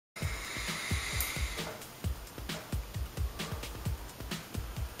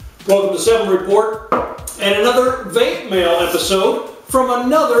Welcome to 7 Report and another Vape Mail episode from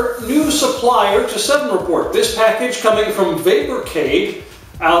another new supplier to 7 Report. This package coming from Vaporcade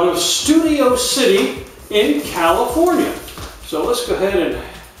out of Studio City in California. So let's go ahead and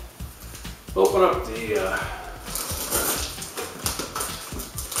open up the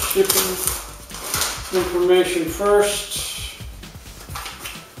shipping information first.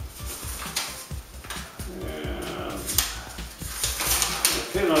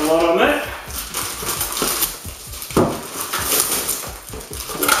 Okay, not a lot on that.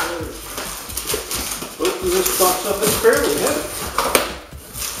 Open this box up, it's fairly heavy.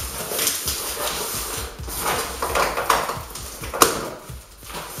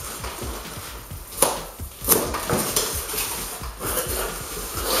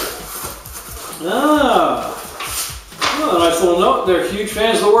 Well, a nice little note. They're huge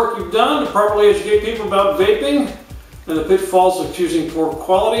fans of the work you've done to properly educate people about vaping and the pitfalls of choosing poor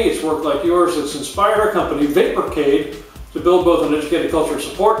quality. It's work like yours that's inspired our company, Vaporcade, to build both an educated culture of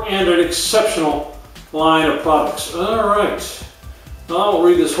support and an exceptional line of products. All right. I'll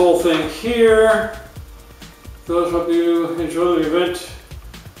read this whole thing here. Those hope you enjoy the event.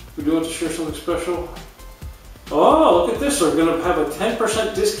 We do want to share something special. Oh, look at this. They're going to have a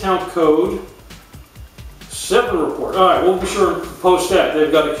 10% discount code. 7 Report. All right, we'll be sure to post that.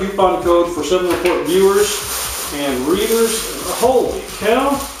 They've got a coupon code for 7 Report viewers and readers. Holy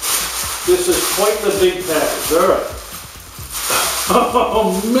cow, this is quite the big package. All right.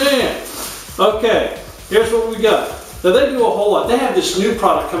 Oh man. Okay, here's what we got. Now they do a whole lot. They have this new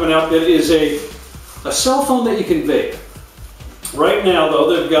product coming out that is a cell phone that you can vape. Right now though,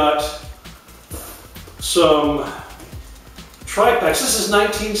 they've got some tri-packs. This is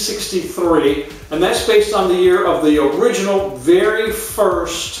 1963, and that's based on the year of the original, very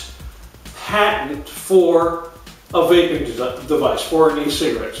first patent for a vaping device, for an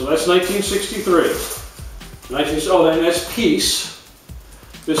e-cigarette. So that's 1963. Oh, and that's Peace.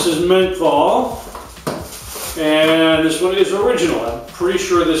 This is menthol. And this one is original. I'm pretty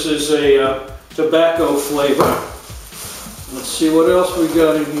sure this is a tobacco flavor. Let's see what else we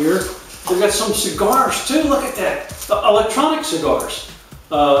got in here. They've got some cigars too. Look at that. Electronic cigars.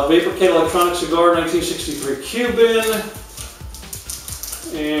 Vaporcade electronic cigar, 1963 Cuban.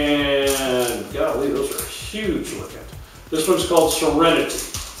 And golly, those are huge looking. This one's called Serenity.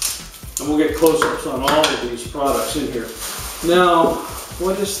 And we'll get close-ups on all of these products in here. Now,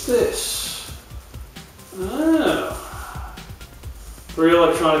 what is this? Oh. 3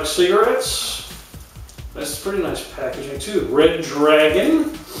 electronic cigarettes. That's pretty nice packaging too. Red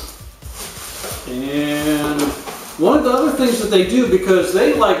Dragon. And one of the other things that they do, because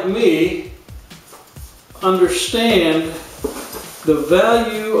they, like me, understand the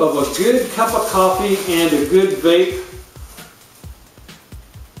value of a good cup of coffee and a good vape,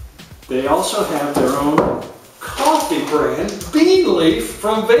 they also have their own coffee brand, Bean Leaf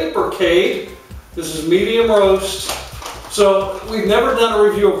from Vaporcade. This is medium roast. So we've never done a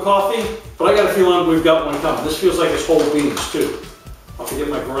review of coffee, but I got a feeling we've got one coming. This feels like it's whole beans too. I'll have to get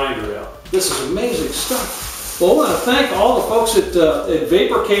my grinder out. This is amazing stuff. Well, I want to thank all the folks at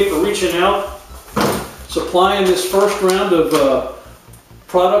Vaporcade for reaching out, supplying this first round of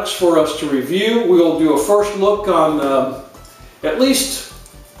products for us to review. We'll do a first look on at least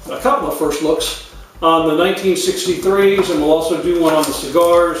a couple of first looks on the 1963s, and we'll also do one on the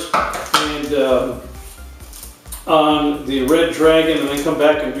cigars and on the Red Dragon, and then come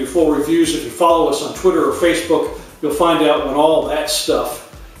back and do full reviews. If you follow us on Twitter or Facebook, you'll find out when all that stuff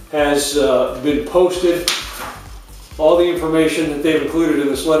has been posted. All the information that they've included in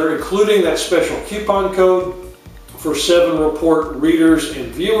this letter, including that special coupon code for 7 Report readers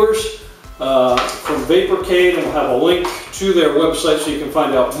and viewers from Vaporcade, and we'll have a link to their website so you can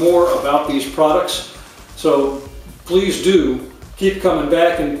find out more about these products. So please do keep coming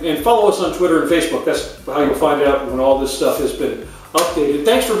back and follow us on Twitter and Facebook. That's how you'll find out when all this stuff has been updated.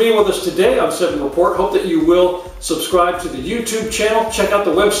 Thanks for being with us today on 7 Report. Hope that you will subscribe to the YouTube channel. Check out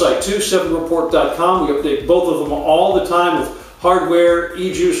the website too, 7report.com. We update both of them all the time with hardware,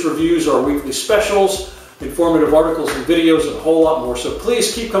 e-juice reviews, our weekly specials, informative articles and videos, and a whole lot more. So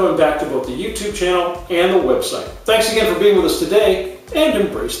please keep coming back to both the YouTube channel and the website. Thanks again for being with us today, and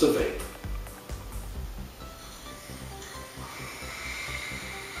embrace the vape.